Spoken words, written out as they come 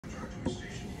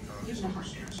Give him a hug.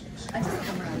 I just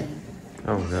come right in.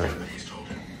 Oh, good.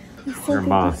 It's so Your good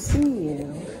boss. to see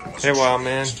you. Hey, wild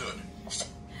man.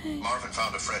 Marvin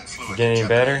found a friend fluent Getting in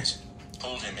better? Japanese,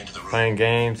 pulled him into the room. Playing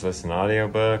games, listening to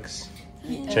audiobooks,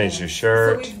 Yeah. change your So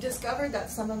shirt. we've discovered that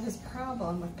some of his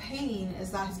problem with pain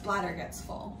is that his bladder gets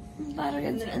full. And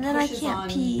then I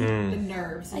can't pee. The Mm.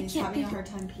 nerves, and I he's can't having a pee. hard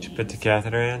time peeing. Put the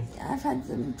catheter in. I've had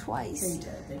them They twice. did.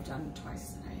 They've done it twice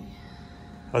today.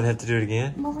 Oh, they have to do it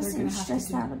again? Mama They're gonna seems have to stressed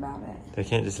do- out about it. They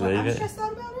can't just Well, leave I'm it? stressed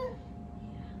out about it.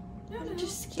 No, no.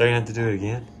 Just They're gonna have to do it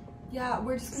again? Yeah,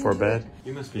 we're just gonna For do bed? it.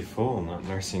 You must be full not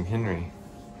nursing Henry.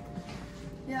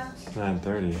 Yeah, It's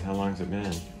 9:30. How long's it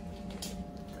been?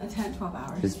 10-12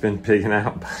 hours. He's been pigging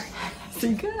out. Is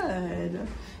he good?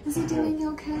 Is he doing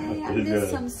okay? I He's miss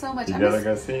good. him so much. You I gotta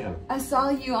go see him. saw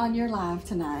you on your live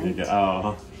tonight,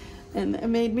 Oh. and it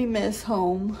made me miss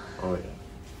home. Oh, yeah.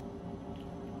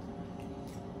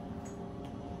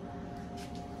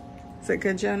 Is it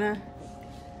good, Jonah?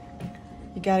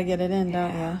 You gotta get it in,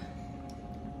 don't you?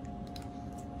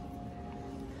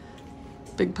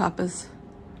 Big Papa's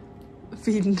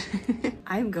feeding.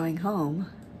 I'm going home.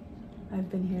 I've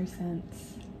been here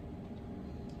since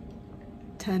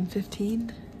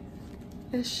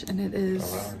 10:15-ish, and it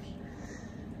is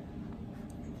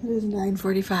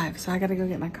 9:45, so I gotta go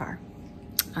get my car.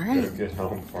 All right. Gotta get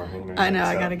home before Henry I know, wakes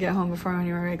I up. gotta get home before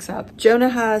Henry wakes up. Jonah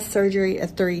has surgery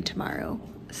at 3 tomorrow.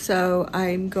 So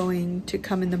I'm going to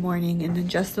come in the morning, and then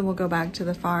Justin will go back to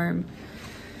the farm,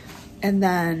 and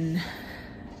then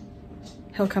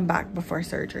he'll come back before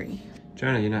surgery.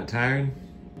 Jonah, you not tired?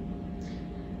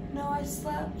 No, I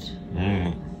slept.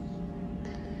 Alright.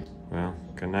 Well,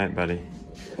 good night, buddy.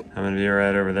 I'm gonna be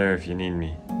right over there if you need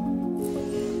me.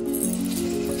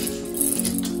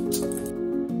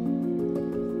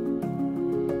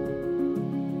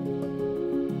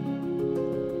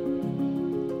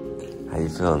 How you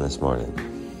feeling this morning?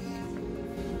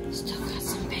 Still got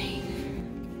some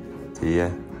pain. Do ya?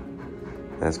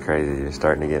 That's crazy. You're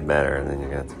starting to get better and then you're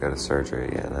gonna have to go to surgery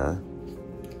again, huh?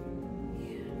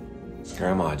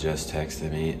 Grandma just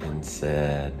texted me and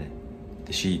said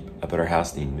the sheep up at her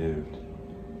house need moved.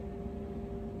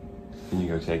 Can you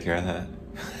go take care of that?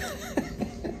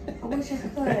 I wish I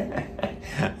could.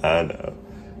 I know.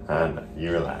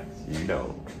 You relax. You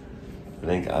don't.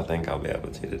 I think I'll be able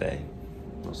to today.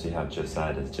 We'll see how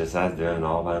Josiah does. Josiah's doing it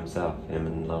all by himself, him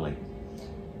and Lily.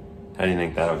 How do you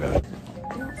think that'll go?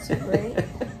 Not so great.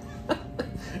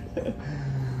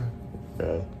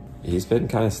 Yeah. He's been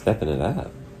kind of stepping it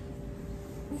up.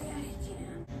 Yeah, I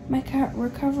can. My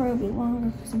recovery will be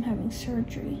longer because I'm having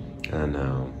surgery. I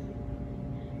know.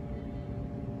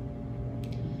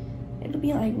 It'll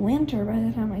be like winter by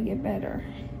the time I get better.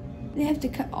 They have to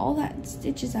cut all that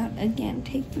stitches out again,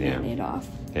 take the Yeah. Band-Aid off,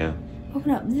 Yeah.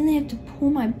 open up. Then they have to pull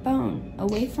my bone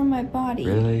away from my body.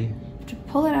 Really? To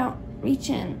pull it out, reach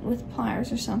in with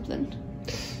pliers or something,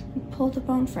 and pull the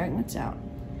bone fragments out.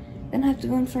 Then I have to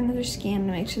go in for another scan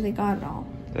to make sure they got it all.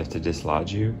 They have to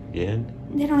dislodge you again?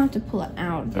 They don't have to pull it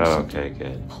out. They Oh, just have to okay,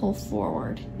 good. pull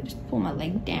forward. They just pull my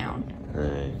leg down.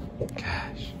 Alright.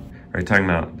 Gosh. Are you talking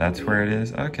about that's where it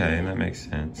is? Okay, that makes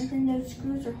sense. And then those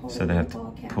screws are holding So they have the to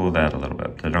ball cap. pull that a little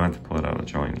bit. They don't have to pull it out of the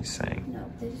joint, he's saying. No,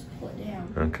 they just pull it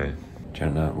down. Okay.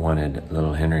 Jonah wanted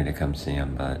little Henry to come see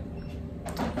him, but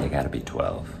they gotta be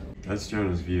 12. That's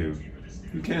Jonah's view.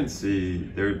 You can't see,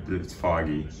 it's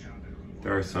foggy.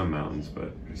 There are some mountains,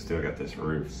 but we still got this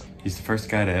roof. He's the first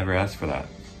guy to ever ask for that.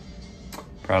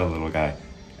 Proud of the little guy.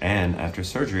 And after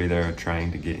surgery, they're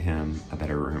trying to get him a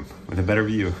better room with a better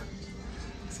view.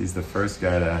 So he's the first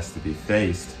guy to ask to be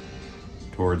faced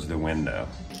towards the window.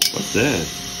 What's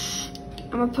this?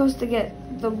 I'm supposed to get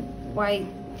the white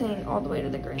thing all the way to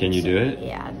the green. Can you do it?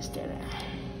 Yeah, I just did it.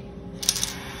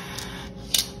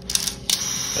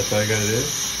 That's all you gotta do?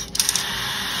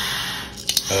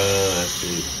 I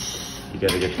see. You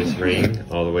gotta get this ring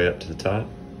all the way up to the top.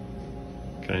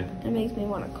 Okay. It makes me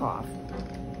want to cough.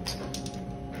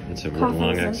 It's a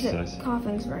long exercise.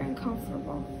 Coughing's very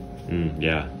uncomfortable.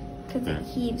 Yeah. Because Yeah. it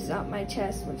heaves up my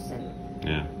chest, which then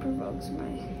Yeah. provokes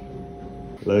my...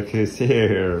 Look who's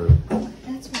here.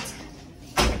 That's what's...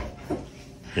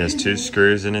 He has 2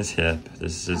 screws in his hip.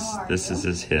 This is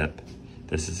his hip.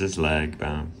 This is his leg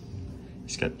bone.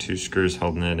 He's got 2 screws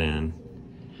holding it in.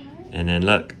 And then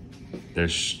look,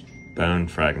 there's bone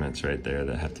fragments right there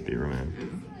that have to be removed.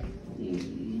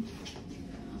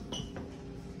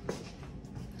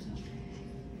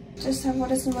 Just what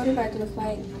does the motorbike look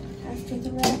like after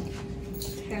the wreck?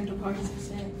 Handlebars are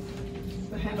sick.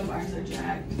 The handlebars are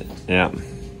jacked. Yeah. Did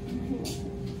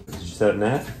you set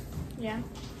that? Yeah.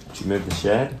 Did you move the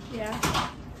shed? Yeah.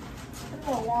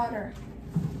 More water.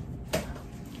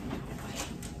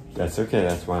 That's okay,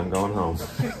 that's why I'm going home.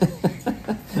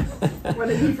 What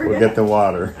did you forget? We'll get the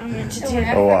water. I'm going to do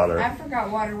The water. I forgot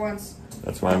water once.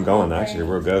 That's why I'm going, actually.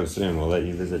 We'll go soon. We'll let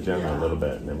you visit Jonah a little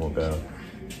bit, and then we'll go.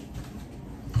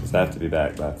 Because I have to be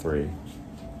back by 3.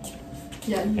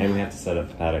 Yeah. And we have to set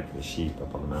up a paddock for the sheep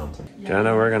up on the mountain. Yeah.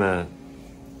 Jonah, we're gonna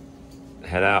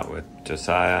head out with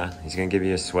Josiah. He's gonna give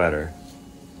you a sweater.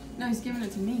 No, he's giving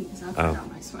it to me because I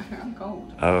forgot my sweater. I'm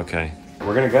cold. Oh, okay.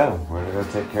 We're gonna go. We're gonna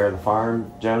go take care of the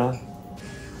farm, Jonah.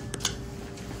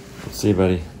 See you,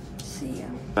 buddy. See ya.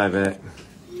 Bye, Vic.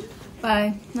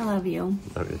 Bye. I love you.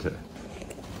 Love you too.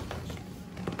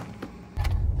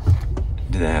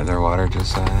 Do they have their water,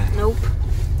 Josiah? Nope.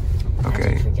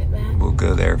 Okay. We'll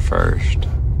go there first.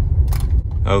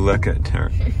 Oh, look at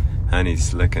her.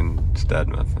 Honey's licking stud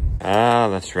muffin. Oh,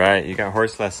 that's right. You got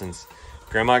horse lessons.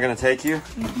 Grandma gonna take you?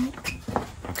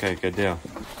 Mm-hmm. Okay, good deal.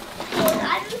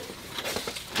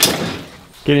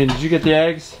 Gideon, did you get the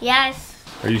eggs? Yes.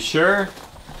 Are you sure?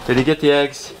 Did he get the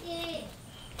eggs?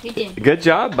 He did. Good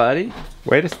job, buddy.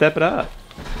 Way to step it up.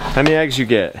 How many eggs you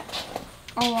get?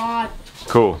 A lot.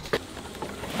 Cool.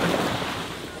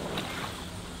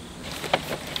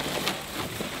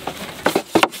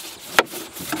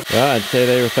 Well, I'd say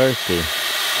they were thirsty.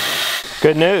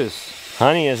 Good news.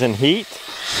 Honey is in heat.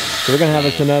 So we're gonna have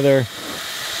us another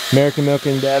American Milk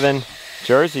and Devon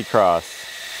Jersey cross.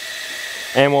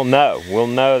 And we'll know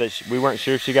that we weren't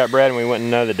sure if she got bred and we wouldn't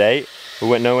know the date. We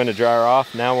wouldn't know when to dry her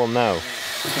off. Now we'll know.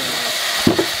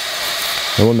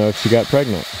 And we'll know if she got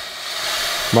pregnant.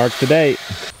 Mark the date.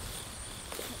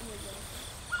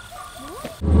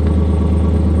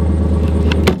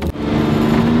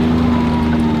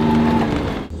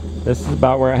 This is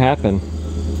about where it happened.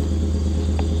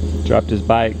 Dropped his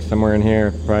bike somewhere in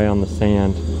here, probably on the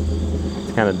sand.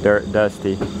 It's kind of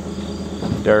dusty.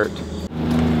 Dirt.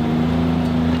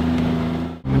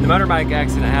 The motorbike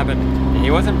accident happened, and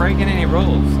he wasn't breaking any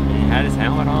rules. He had his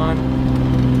helmet on.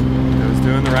 He was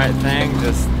doing the right thing,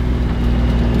 just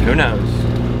who knows.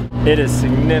 It is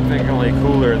significantly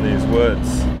cooler in these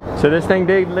woods. So this thing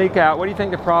did leak out. What do you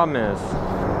think the problem is?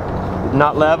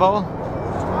 Not level?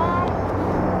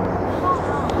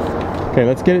 Okay,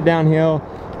 let's get it downhill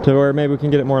to where maybe we can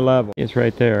get it more level. It's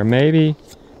right there. Maybe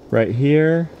right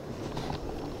here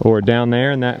or down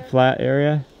there in that flat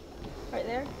area. Right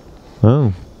there?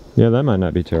 Oh, yeah, that might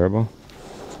not be terrible.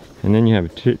 And then you have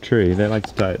a tree. They like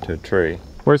to tie it to a tree.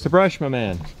 Where's the brush, my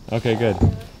man? Okay, good.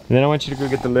 And then I want you to go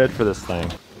get the lid for this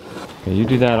thing. Okay, you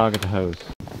do that, I'll get the hose.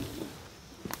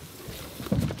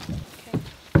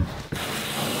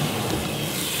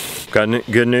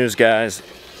 Got good news, guys.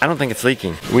 I don't think it's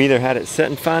leaking. We either had it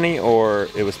sitting funny or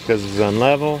it was because it was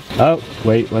unlevel. Oh,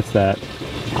 wait, what's that?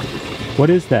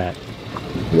 What is that?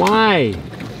 Why?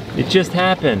 It just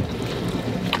happened.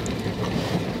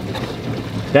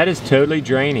 That is totally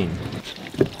draining.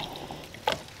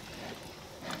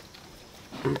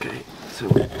 Okay, so,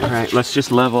 all right, let's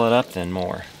just level it up then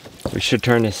more. We should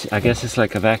turn this, I guess it's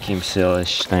like a vacuum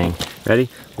seal-ish thing. Ready?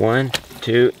 1,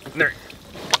 2, 3.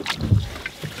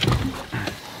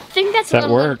 I think that's a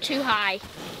little too high.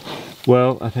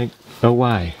 Well, I think, oh,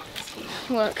 why?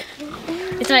 Look,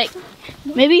 it's like,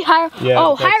 maybe higher, yeah,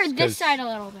 oh, higher this side a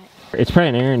little bit. It's probably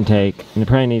an air intake, and it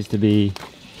probably needs to be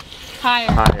higher.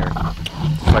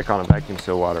 It's like on a vacuum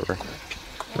seal water.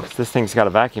 This thing's got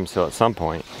a vacuum seal at some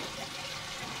point.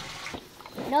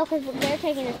 No, because they're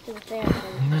taking us to the fair.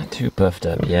 Not too puffed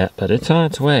up yet, but it's on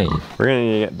its way. We're gonna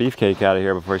need to get Beefcake out of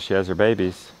here before she has her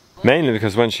babies. Mainly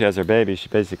because when she has her baby, she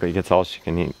basically gets all she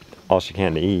can eat, all she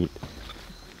can to eat.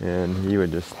 And he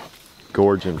would just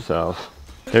gorge himself.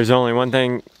 There's only one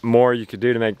thing more you could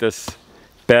do to make this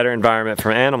better environment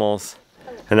for animals,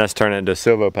 and that's turn it into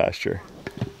silvopasture.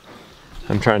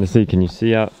 I'm trying to see, can you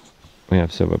see out? We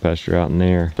have silvopasture out in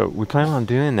there. So we plan on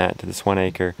doing that to this 1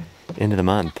 acre into the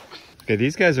month. Okay,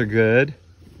 these guys are good,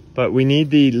 but we need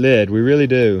the lid, we really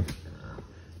do.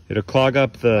 It'll clog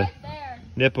up the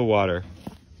nipple water.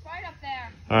 Right up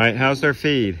there. All right, how's their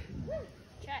feed?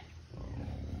 Check.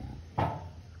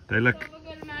 They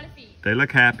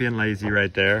look happy and lazy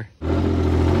right there.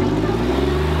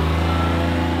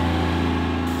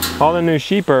 All the new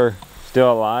sheep are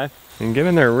still alive and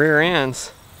giving their rear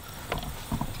ends.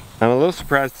 I'm a little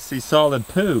surprised to see solid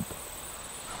poop.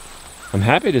 I'm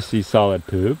happy to see solid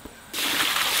poop.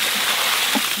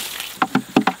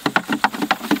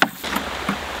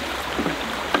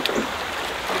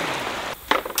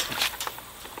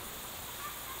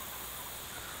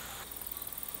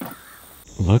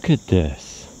 Look at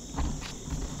this.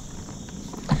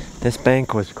 This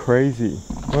bank was crazy.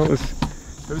 What was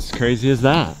as crazy as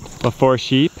that? Before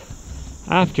sheep,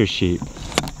 after sheep.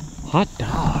 Hot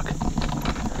dog.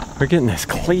 We're getting this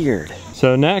cleared.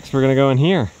 So next we're gonna go in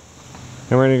here.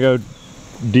 And we're gonna go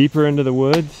deeper into the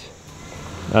woods.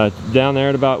 Down there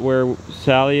at about where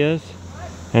Sally is.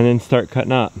 And then start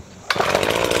cutting up.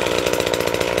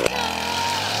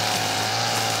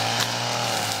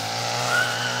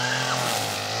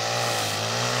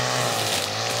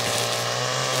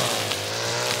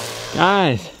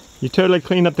 Guys, you totally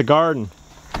cleaned up the garden.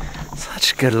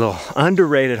 Such good little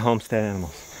underrated homestead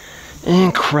animals.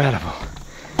 Incredible.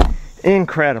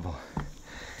 Incredible.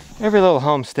 Every little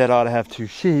homestead ought to have 2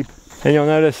 sheep. And you'll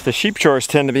notice the sheep chores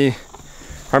tend to be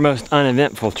our most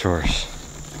uneventful chores.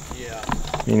 Yeah.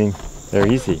 Meaning they're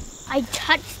easy. I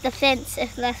touched the fence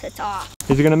unless it's off.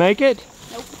 Is it gonna make it?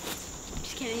 Nope.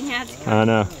 Just kidding. I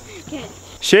know. Good.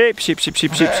 Sheep, sheep, sheep,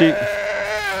 sheep, sheep, sheep.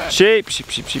 Sheep, sheep,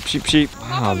 sheep, sheep, sheep, sheep.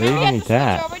 Wow, they didn't eat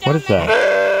that. What is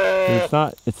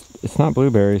that? It's not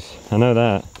blueberries. I know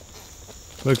that.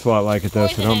 Looks a lot like it though,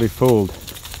 so don't be fooled.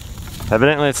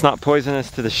 Evidently it's not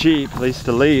poisonous to the sheep, at least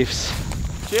the leaves.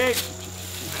 Sheep!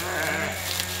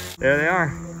 There they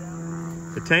are.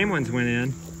 The tame ones went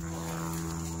in.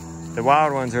 The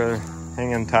wild ones are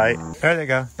hanging tight. There they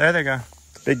go, there they go.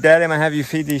 Big Daddy, I'm gonna have you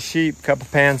feed these sheep a couple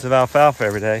pans of alfalfa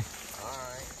every day.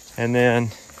 Alright. And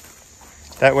then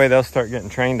that way they'll start getting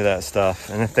trained to that stuff.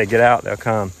 And if they get out, they'll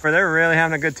come. They're really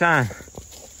having a good time.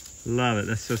 Love it,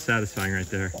 that's so satisfying right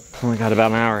there. Only got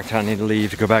about an hour until I need to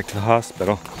leave to go back to the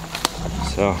hospital.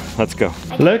 So, let's go.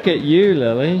 Look at you,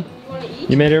 Lily.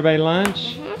 You made everybody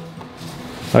lunch?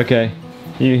 Okay,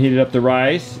 you heated up the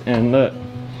rice and look,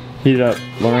 heated up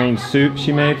Lorraine's soup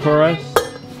she made for us.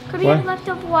 Could we have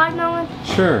leftover watermelon?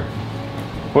 Sure.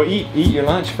 Well, eat your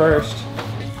lunch first.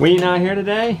 We eating out here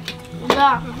today?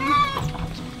 Yeah.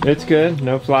 It's good,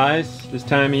 no flies this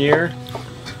time of year.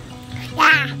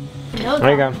 Yeah. No,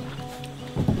 there you go.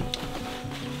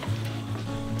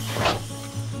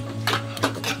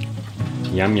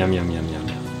 Yum, yum, yum, yum, yum.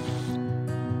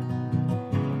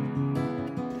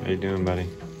 How you doing, buddy?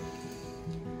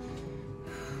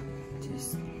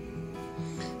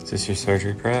 Is this your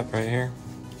surgery prep right here?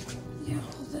 Yeah,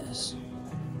 all this.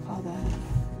 All that.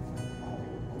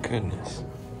 Goodness.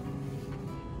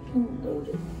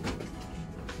 Loaded.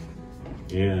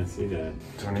 Yeah, I see that.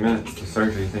 20 minutes to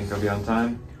surgery. You think I'll be on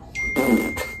time?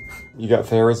 You got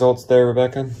fair results there,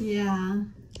 Rebecca? Yeah.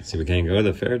 See, we can't go to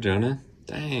the fair, Jonah.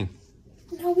 Dang.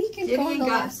 No, we can go. Gideon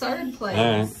got third place.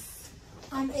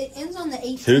 All right. It ends on the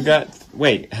 18th. Who got...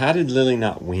 Wait, how did Lily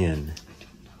not win?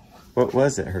 What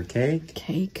was it? Her cake?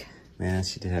 Cake. Man,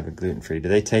 she did have a gluten-free. Do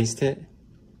they taste it?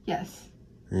 Yes.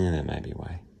 Yeah, that might be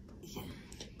why.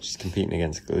 She's competing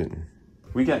against gluten.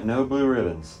 We got no blue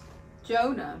ribbons.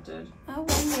 Jonah did. I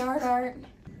won yard art.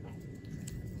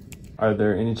 Are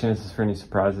there any chances for any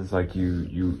surprises, like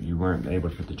you weren't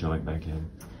able to put the joint back in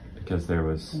because there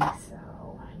was... I think so.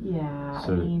 Yeah,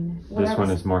 So I mean... this one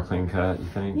is more clean cut, you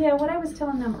think? Yeah, what I was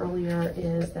telling them earlier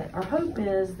is that our hope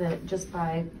is that just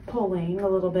by pulling a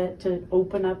little bit to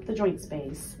open up the joint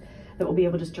space, that we'll be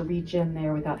able just to reach in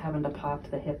there without having to pop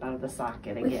the hip out of the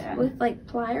socket again. With like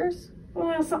pliers?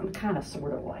 Well, something kind of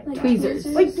sort of like that. Tweezers.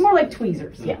 Like more like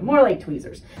tweezers. Yeah, more like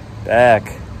tweezers. Back.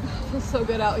 Feels so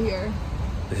good out here.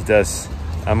 It does.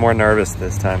 I'm more nervous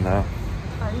this time though.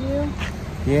 Are you?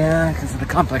 Yeah, because of the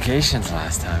complications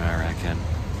last time, I reckon.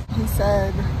 He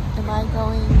said, am I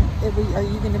going, are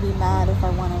you going to be mad if I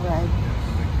want to ride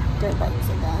dirt bikes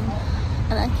again?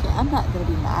 And I can't, I'm not going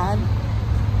to be mad.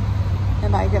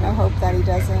 Am I going to hope that he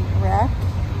doesn't wreck?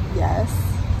 Yes.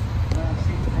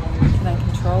 Can I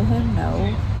control him?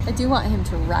 No. I do want him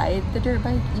to ride the dirt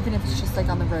bike, even if it's just like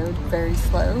on the road, very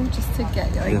slow, just to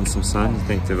get like... Getting some sun, you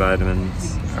think the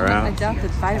vitamins are out? I doubt the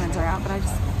vitamins are out, but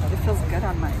it feels good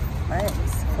on my legs.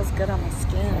 It feels good on my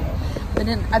skin.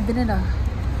 I've been in a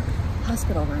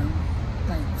hospital room,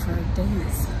 like, for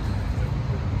days.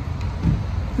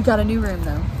 We got a new room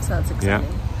though, so that's exciting.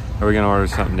 Yeah. Are we gonna order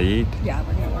something to eat? Yeah,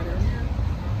 we're gonna order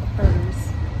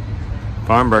burgers.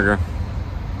 Farm burger.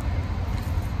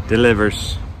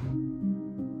 Delivers.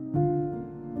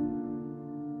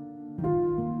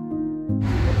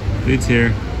 Dude's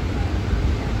here.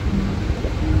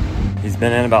 He's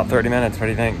been in about 30 minutes. What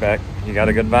do you think, Beck? You got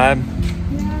a good vibe?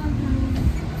 Yeah.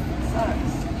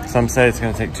 Some say it's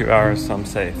gonna take 2 hours, some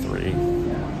say 3.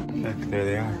 Heck, there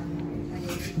they are.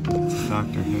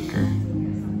 Dr. Hooker.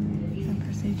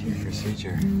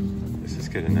 Procedure. This is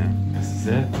good to know. This is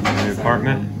it. New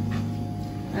apartment.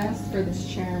 I asked for this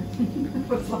chair. I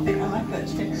was like, I like that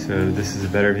chair. So this is a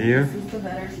better view? This is the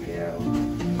better view.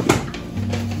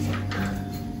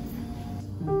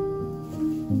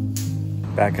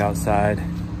 Back outside.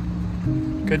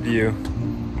 Good view.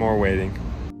 More waiting.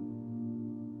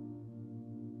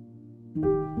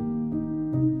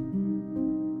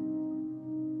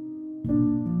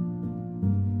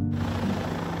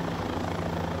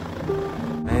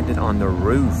 on the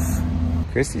roof.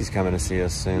 Christy's coming to see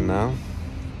us soon though.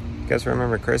 You guys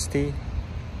remember Christy?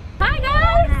 Hi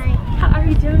guys! Hi. How are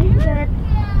you doing? Good.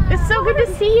 It's so good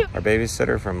to see you. Our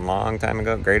babysitter from a long time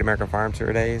ago, Great American Farm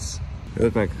Tour days. We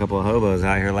look like a couple of hobos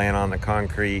out here laying on the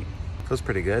concrete. Feels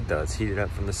pretty good though, it's heated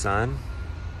up from the sun.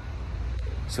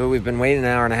 So we've been waiting an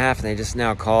hour and a half and they just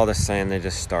now called us saying they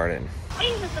just started.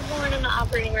 Hey, this is Lauren in the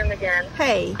operating room again.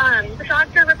 Hey. The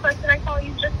doctor requested I call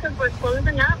you just because we're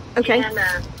closing up. Okay. And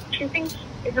she thinks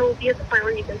it will be at the point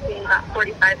where you can see in about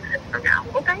 45 minutes from now,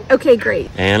 okay? Okay,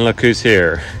 great. And look who's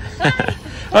here.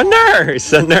 a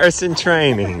nurse in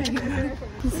training.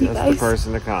 That's the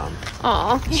person to come.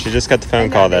 Aw. She just got the phone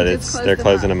call that they're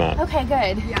closing them up. Okay,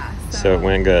 good. Yeah. So it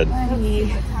went good. What time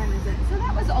is it? So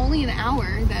that was only an hour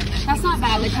then. That's not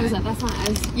bad. It comes up. That's not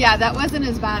as... Yeah, that wasn't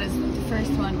as bad as the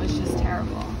first one, was just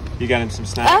terrible. You got him some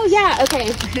snacks? Oh, yeah.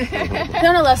 Okay.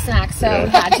 Jonah loves snacks, so Yeah.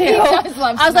 had to. He does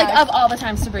love I was like, snacks. of all the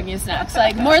times to bring you snacks.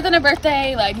 Like, more than a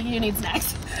birthday, like, you need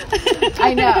snacks.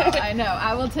 I know.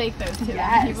 I will take those to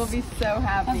Yes. them. He will be so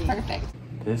happy. That's perfect.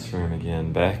 This room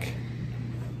again, Beck.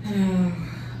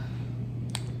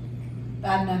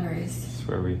 Bad memories. This is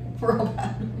where we... We're all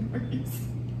bad memories.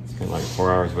 It's been like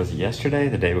 4 hours. Was it yesterday?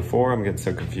 The day before? I'm getting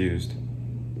so confused.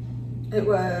 It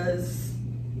was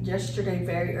yesterday,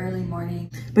 very early morning.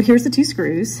 But here's the 2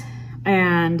 screws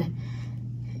and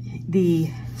the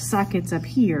sockets up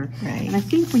here. Right. And I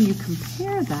think when you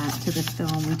compare that to the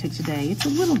film we took today, it's a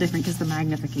little different because the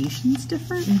magnification's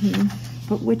different.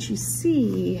 But what you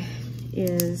see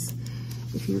is,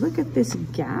 if you look at this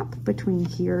gap between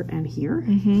here and here,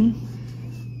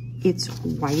 it's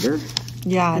wider.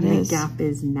 Yeah, than the gap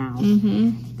is now.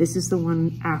 This is the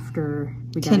one after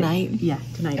we got Tonight? it. Yeah,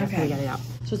 tonight after we got it out.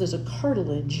 So there's a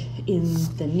cartilage in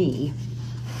the knee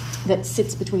that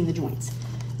sits between the joints.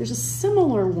 There's a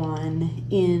similar one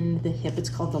in the hip. It's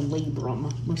called the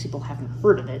labrum. Most people haven't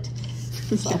heard of it.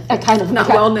 So I kind of Not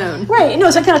well known. Right.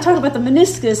 No, so I kind of talk about the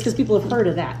meniscus because people have heard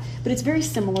of that. But it's very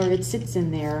similar. It sits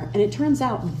in there, and it turns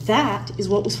out that is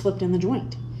what was flipped in the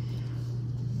joint.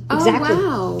 Exactly.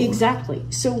 Oh, wow. Exactly.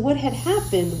 So what had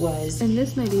happened was... And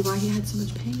this may be why he had so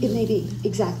much pain. It may be.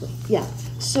 Exactly. Yeah.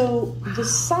 So the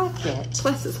socket...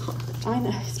 Bless his heart. I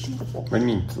know. It's beautiful. What do you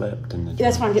mean flipped in the...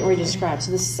 That's what I'm getting ready to describe.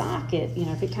 So the socket, you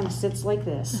know, if it kind of sits like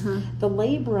this, the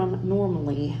labrum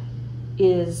normally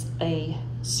is a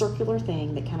circular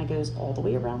thing that kind of goes all the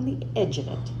way around the edge of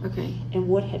it. Okay. And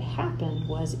what had happened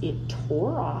was it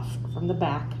tore off from the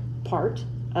back part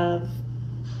of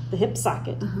the hip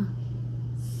socket,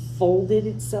 folded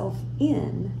itself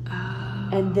in,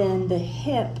 and then the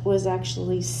hip was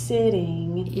actually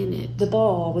sitting In it. The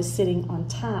ball was sitting on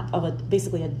top of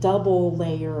basically a double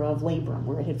layer of labrum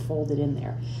where it had folded in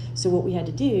there. So what we had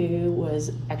to do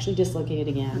was actually dislocate it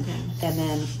again, and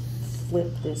then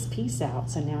flip this piece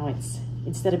out. So now it's,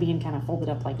 instead of being kind of folded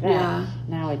up like that,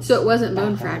 now it's... So it wasn't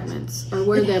bone back out. fragments, or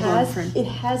were they bone fragments? It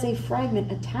has a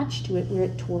fragment attached to it where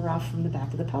it tore off from the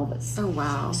back of the pelvis. Oh,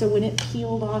 wow. So when it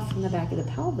peeled off from the back of the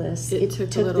pelvis, it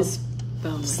took a little this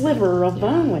bone sliver of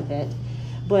bone with it.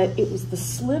 But it was the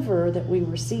sliver that we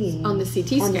were seeing on the CT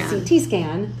scan. On the CT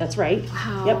scan, that's right.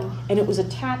 Wow. Yep. And it was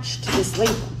attached to this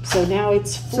labrum. So now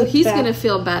it's So flipped he's back. going to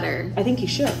feel better. I think he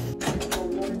should.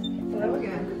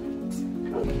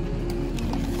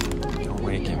 Don't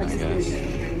wake him, I guess.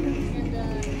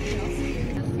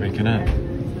 Waking up.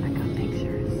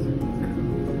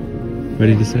 What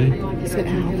did you say? He's going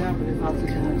to help.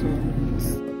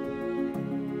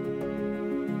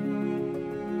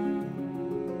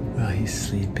 Well, he's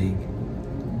sleeping,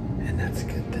 and that's a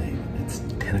good thing. It's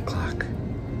 10 o'clock.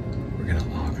 We're gonna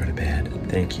all go to bed.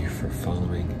 Thank you for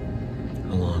following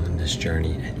along on this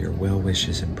journey and your well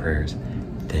wishes and prayers.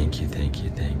 Thank you, thank you,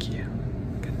 thank you.